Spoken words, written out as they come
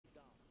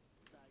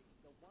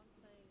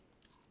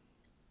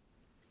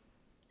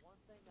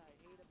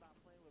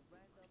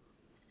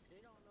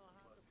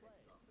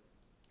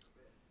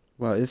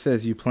Wow, it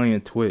says you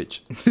playing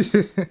Twitch.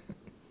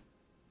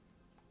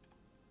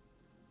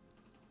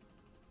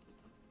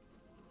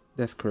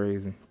 That's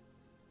crazy.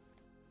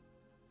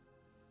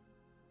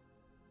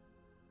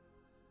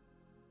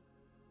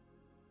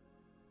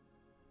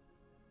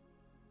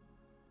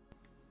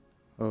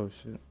 Oh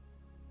shit.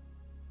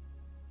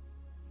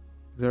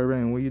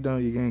 Zerbain, what you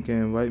doing? You can't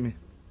invite me?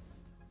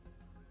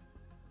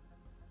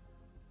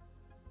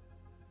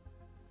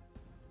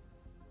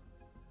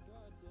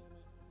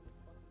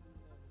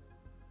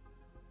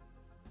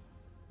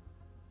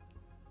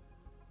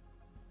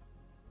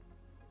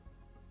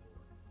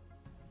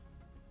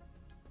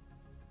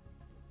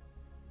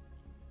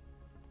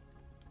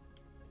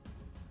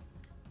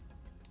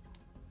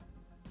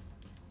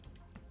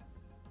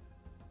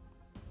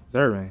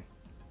 Zerbain.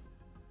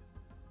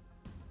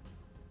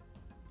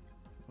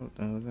 What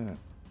the hell is that?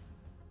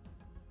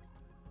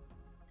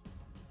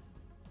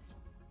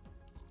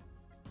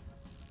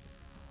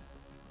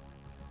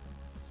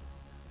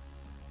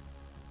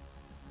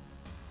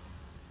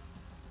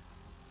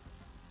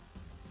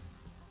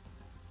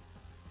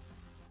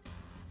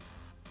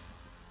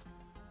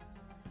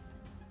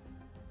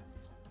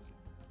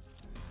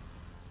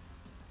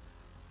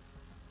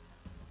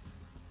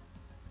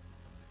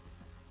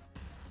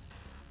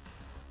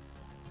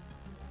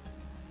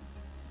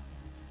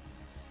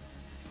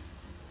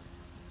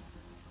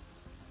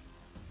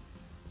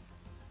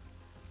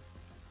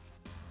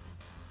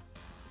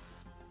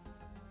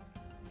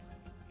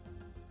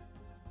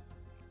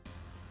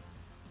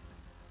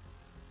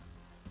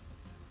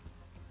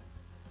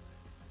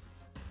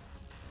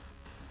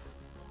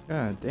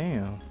 God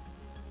damn.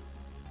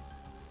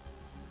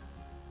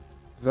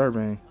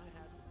 Zerbain.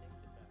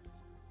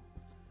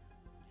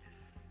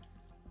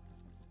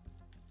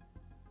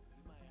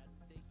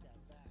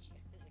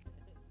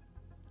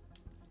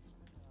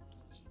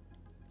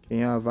 Can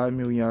y'all invite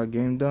me when y'all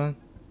game done?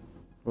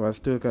 Or I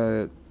still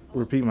gotta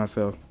repeat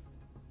myself?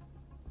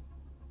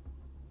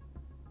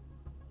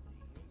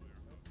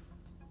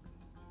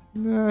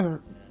 Nah.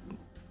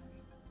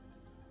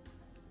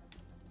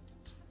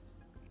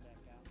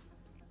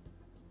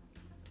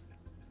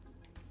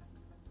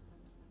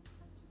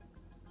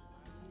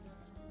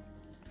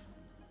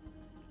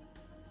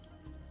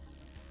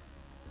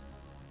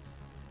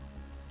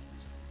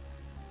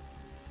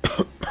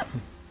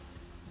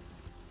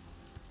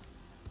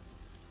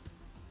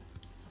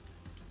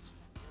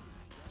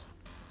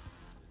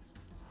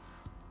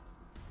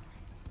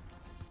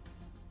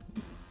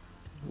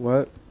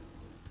 What?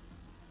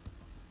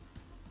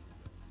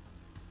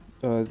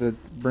 To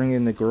bring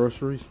in the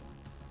groceries?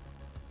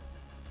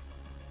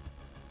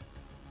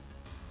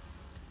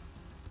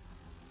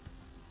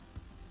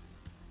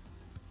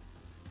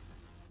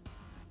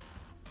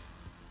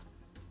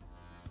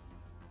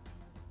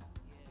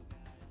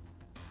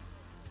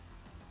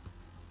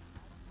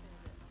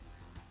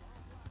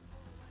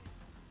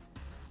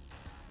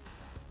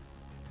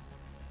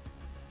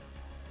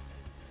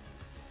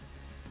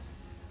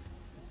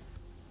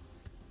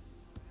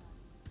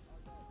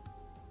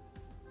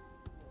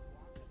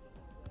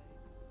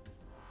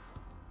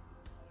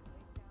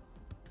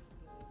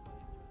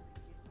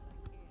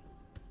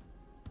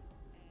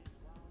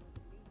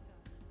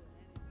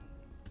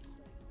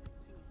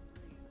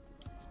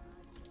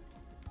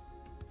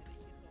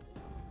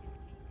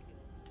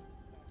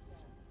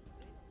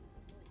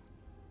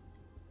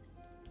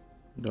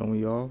 Don't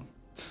we all?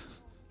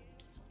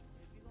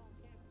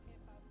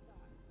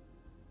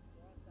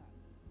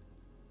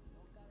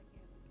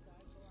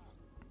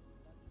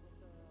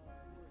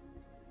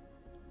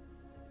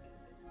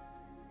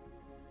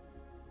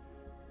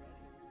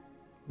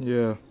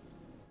 Yeah.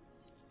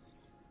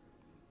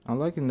 I'm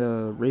liking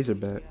the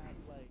Razorback.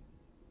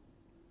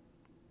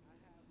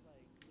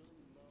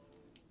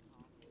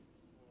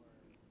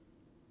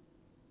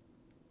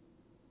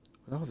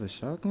 That was a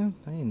shotgun?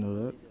 I didn't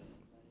know that.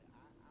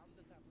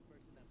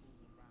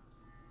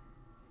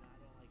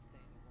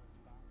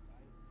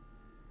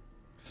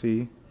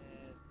 See?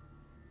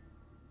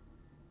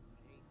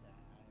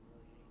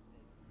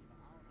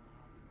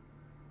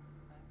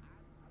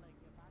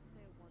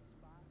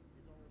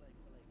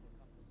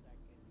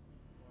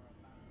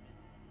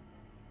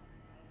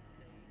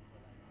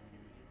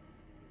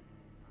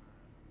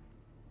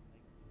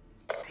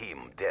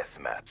 Team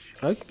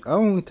deathmatch.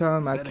 Only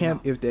time I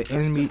camp if the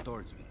enemy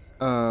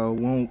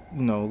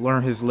won't,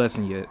 learn his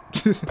lesson yet.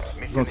 You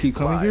gonna keep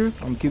coming here?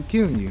 I'm gonna keep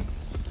killing you.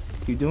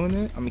 Keep doing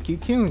that? I'm gonna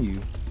keep killing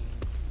you.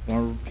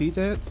 Wanna repeat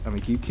that? I'm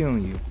gonna keep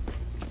killing you.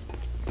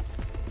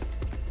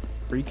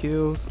 Free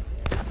kills,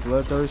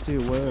 bloodthirsty,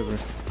 or whatever.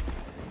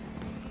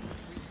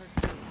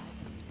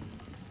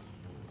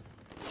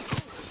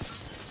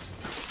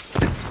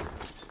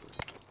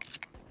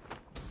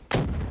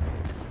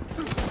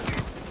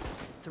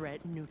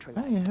 Threat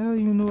neutralized. How the hell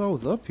you knew I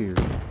was up here?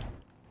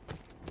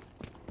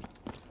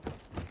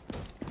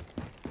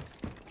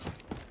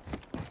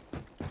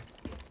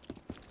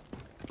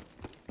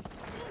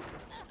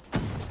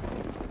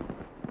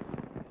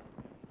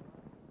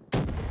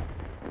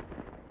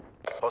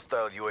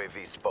 Hostile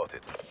UAV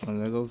spotted. Oh,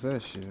 there goes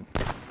that shit.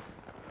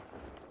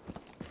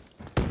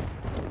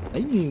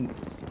 They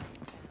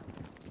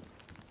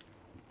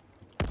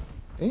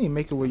didn't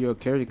make it where your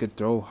character could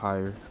throw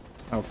higher.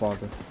 Oh,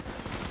 farther.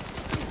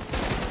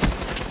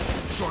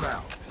 Shot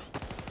out.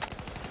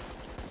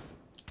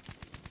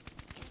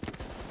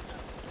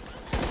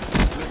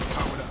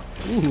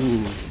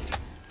 Ooh.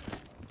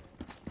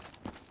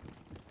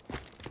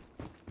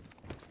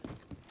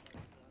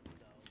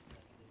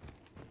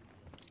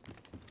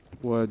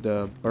 What,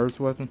 the burst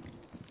weapon?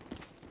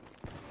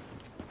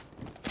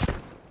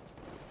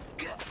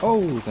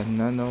 Oh, that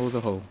nano was a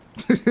hole.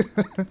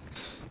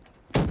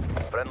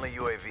 Friendly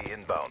UAV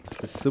inbound.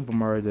 The Super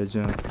Mario that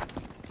jump.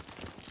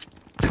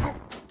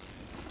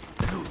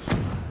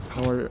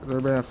 Oh,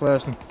 they're being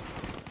flashing.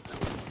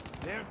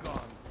 They're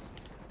gone.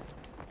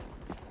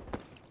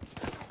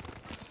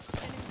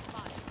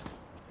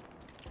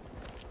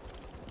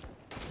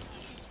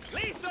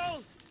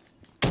 Lethal.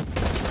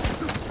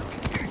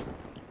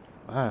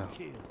 Wow.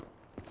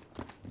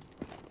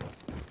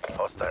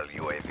 Hostile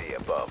UAV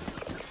above.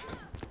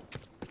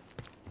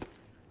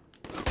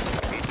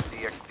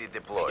 HCXD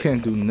deployed.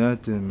 Can't do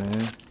nothing,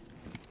 man.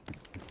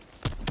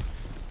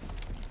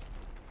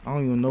 I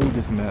don't even know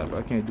this map.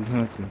 I can't do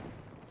nothing.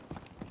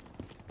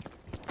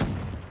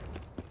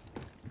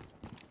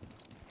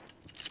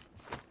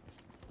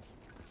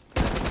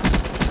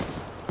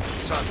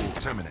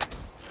 Cyborg terminated.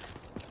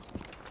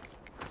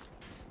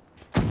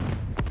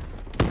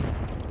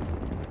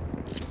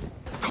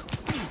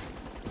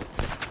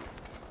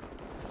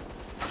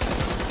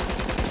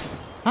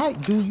 How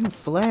do you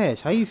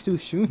flash? How you still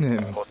shooting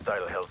at me?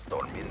 Hostile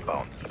Hellstorm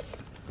inbound.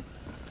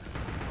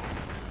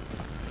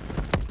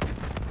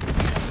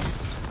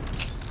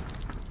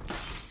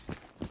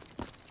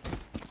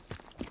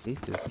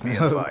 Hate this Be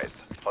map.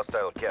 advised.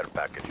 Hostile care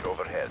package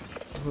overhead.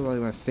 I feel like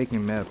my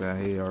second map I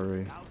hate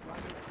already.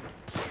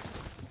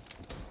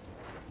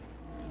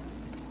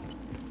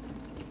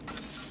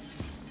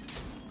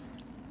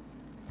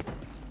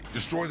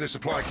 Destroy the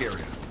supply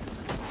carrier.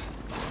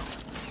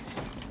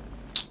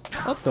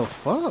 What the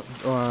fuck?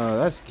 Oh,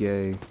 that's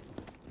gay.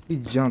 He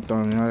jumped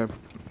on me.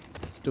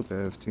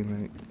 Stupid ass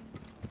teammate.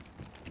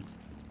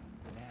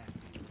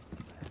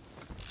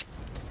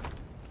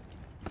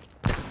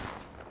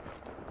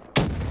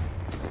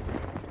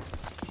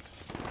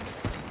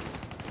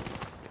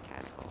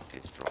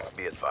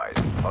 Be advised.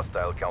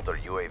 Hostile counter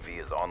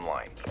UAV is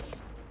online.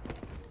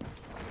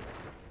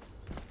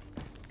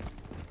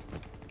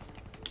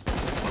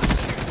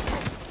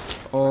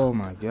 Oh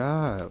my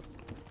god.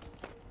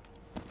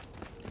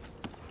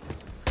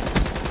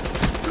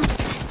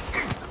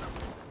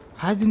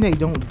 How did they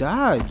don't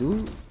die,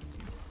 dude?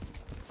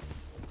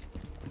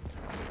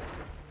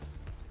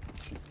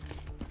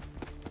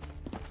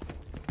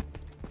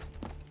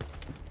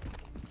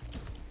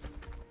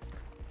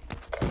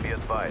 Be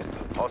advised.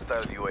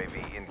 Hostile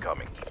UAV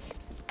incoming.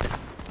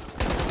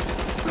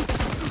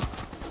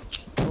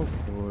 Of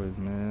course,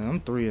 man. I'm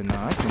 3-9.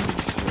 I can do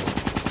shit.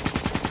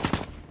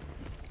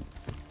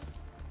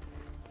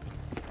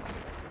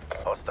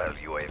 Hostile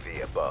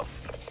UAV above.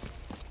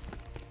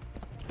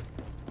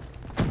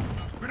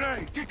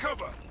 Grenade, get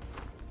cover.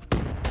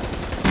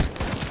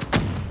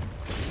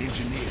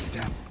 Engineer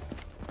down.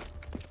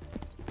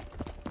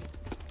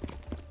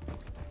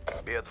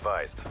 Be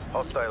advised.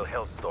 Hostile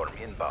Hellstorm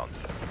inbound.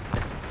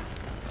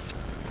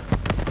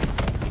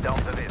 It's down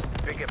to this.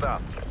 Pick it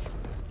up.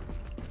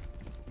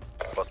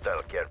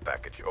 Hostile care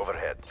package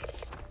overhead.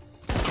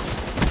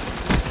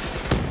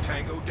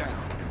 Tango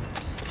down.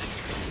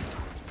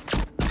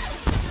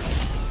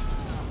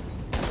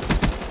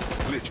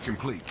 Glitch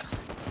complete.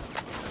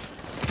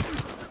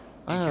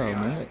 Wow,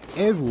 man.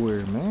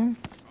 Everywhere, man.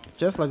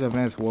 Just like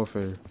Advanced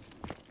Warfare.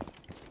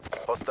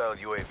 Hostile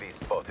UAV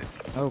spotted.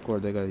 Oh, of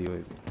course, they got a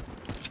UAV.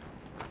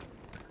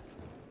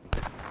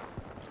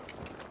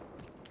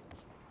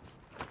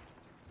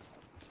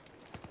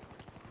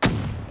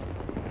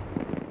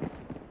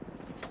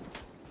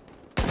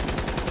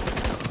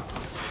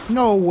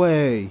 No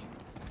way.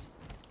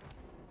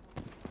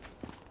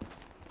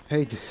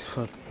 Hate this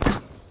fuck.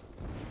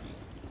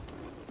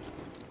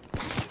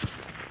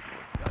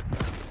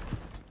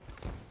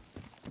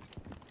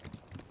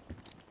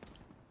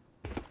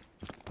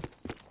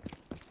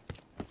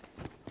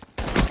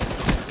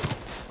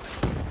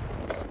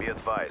 Be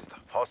advised.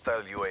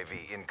 Hostile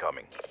UAV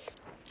incoming.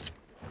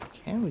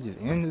 Can't we just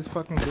end this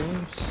fucking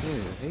game? Shit,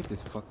 I hate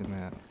this fucking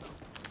map.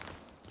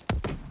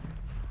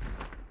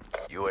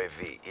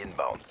 UAV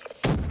inbound.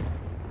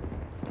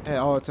 At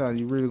all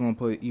times, you really gonna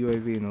put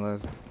UAV in the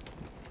last one.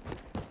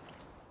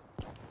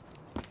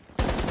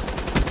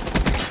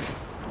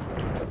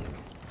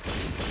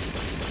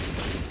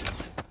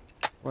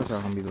 Watch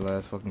out, gonna be the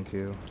last fucking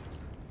kill.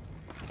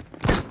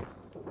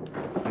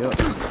 Yep.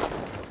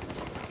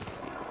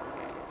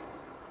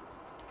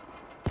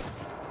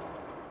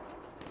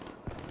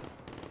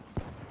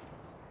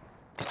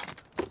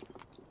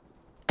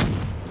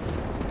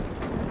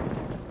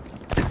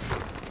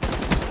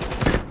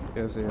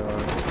 Yes, they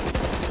are.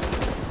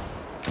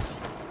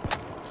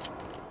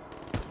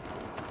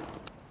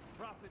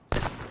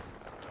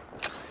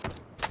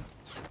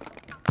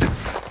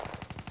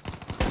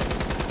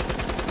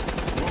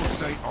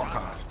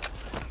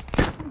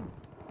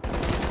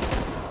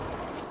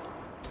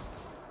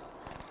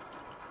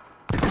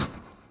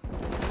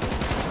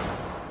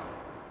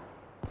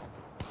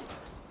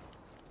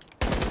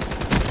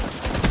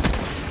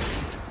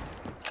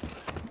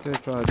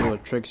 say try to do a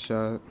trick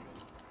shot.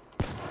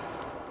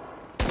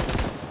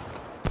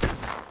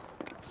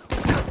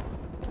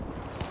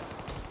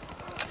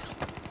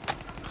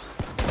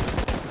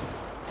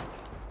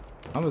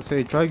 I'm gonna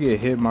say try to get a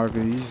hit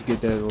marker. You just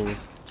get that little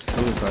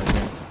suicide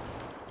thing.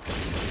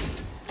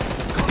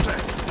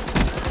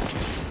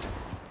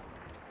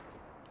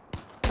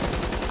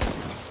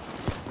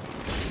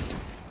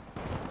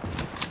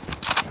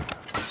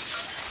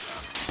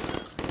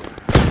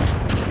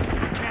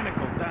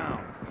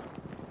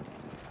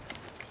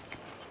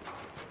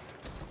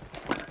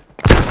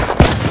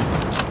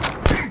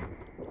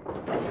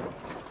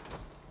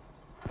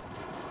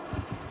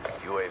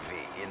 UAV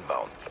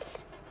inbound.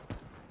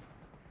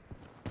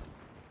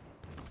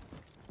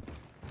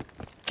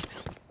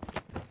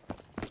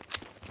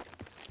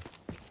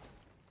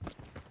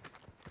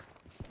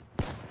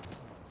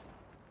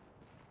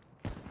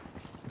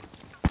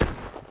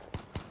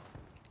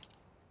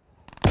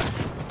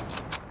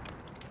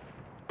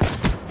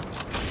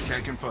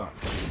 Can confirm.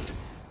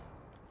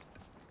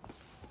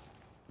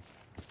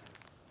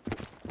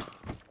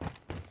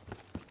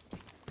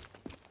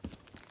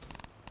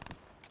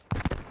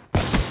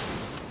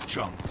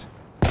 Jumped.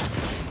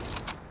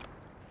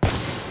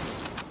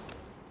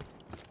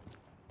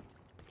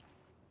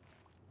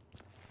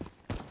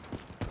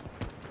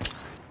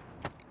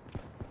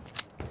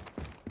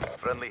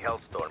 Friendly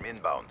Hellstorm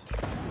inbound.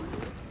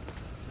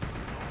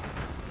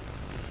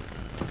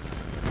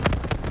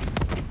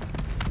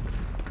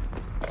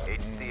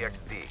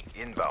 HCXD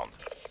inbound.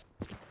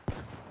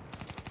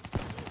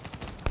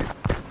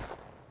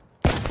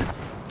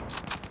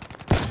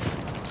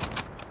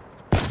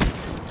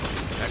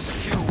 That's a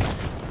kill.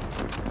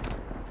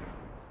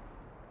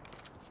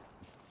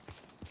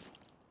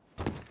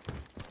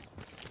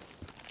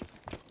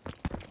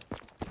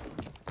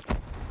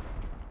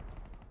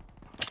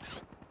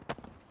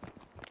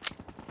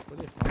 What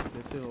is that?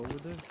 They're still over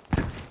there?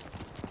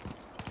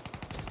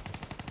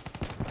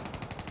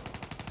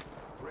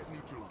 Threat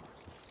neutralized.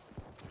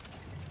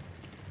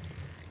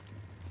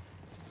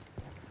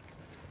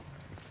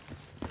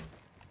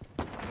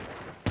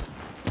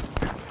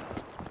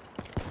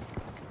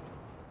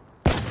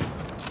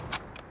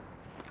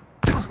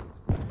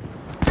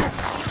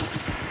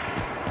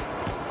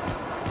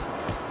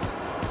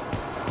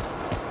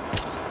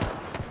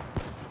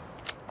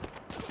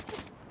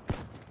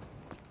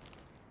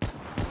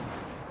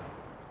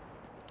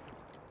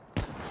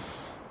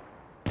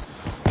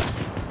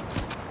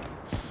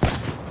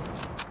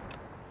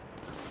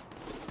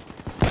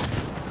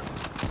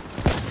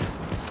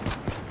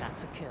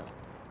 That's a kill.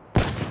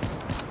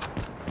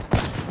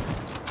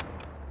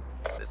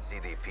 The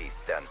CDP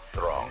stands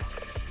strong.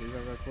 We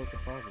got that social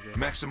positive.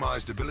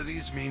 Maximized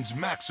abilities means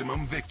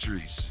maximum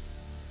victories.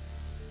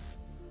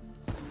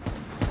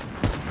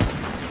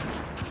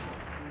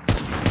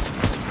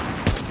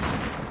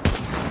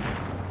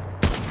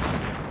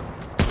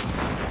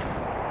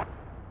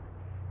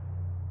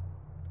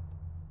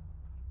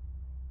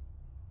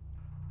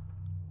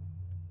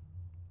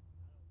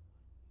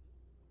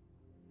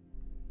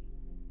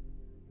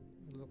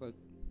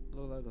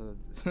 Look like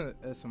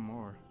a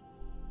SMR.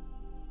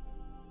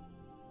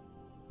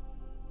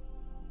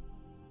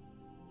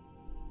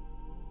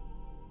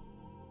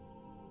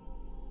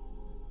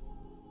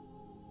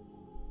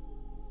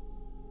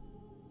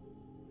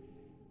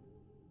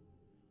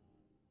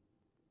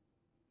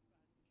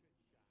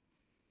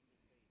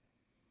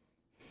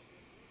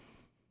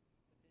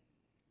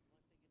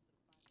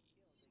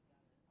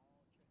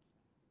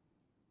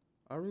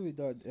 I really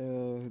thought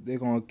they're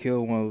gonna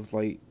kill one of,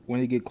 like, when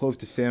they get close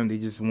to 70,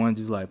 just one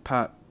just like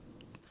pop,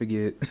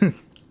 forget.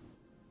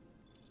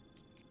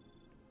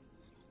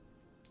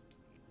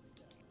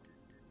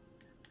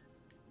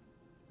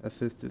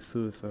 Assisted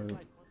suicide.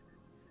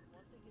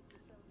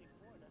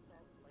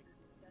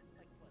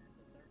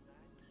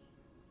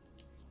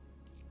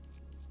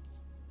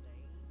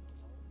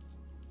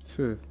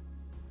 Sure.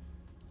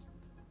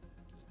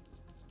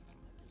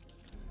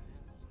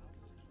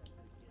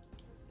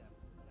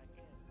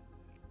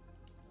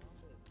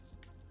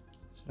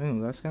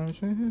 Ain't last kind of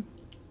machine here?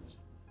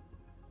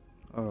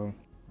 Oh,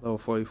 level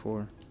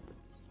 44.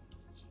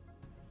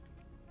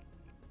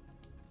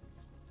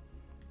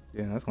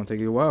 Yeah, that's gonna take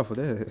you a while for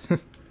that.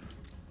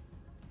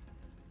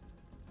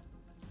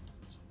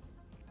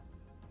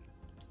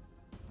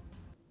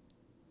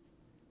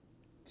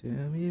 Tell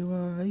me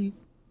why.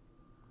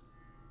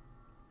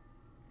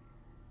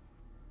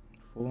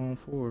 4 on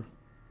 4.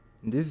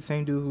 And this is the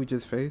same dude who we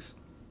just faced.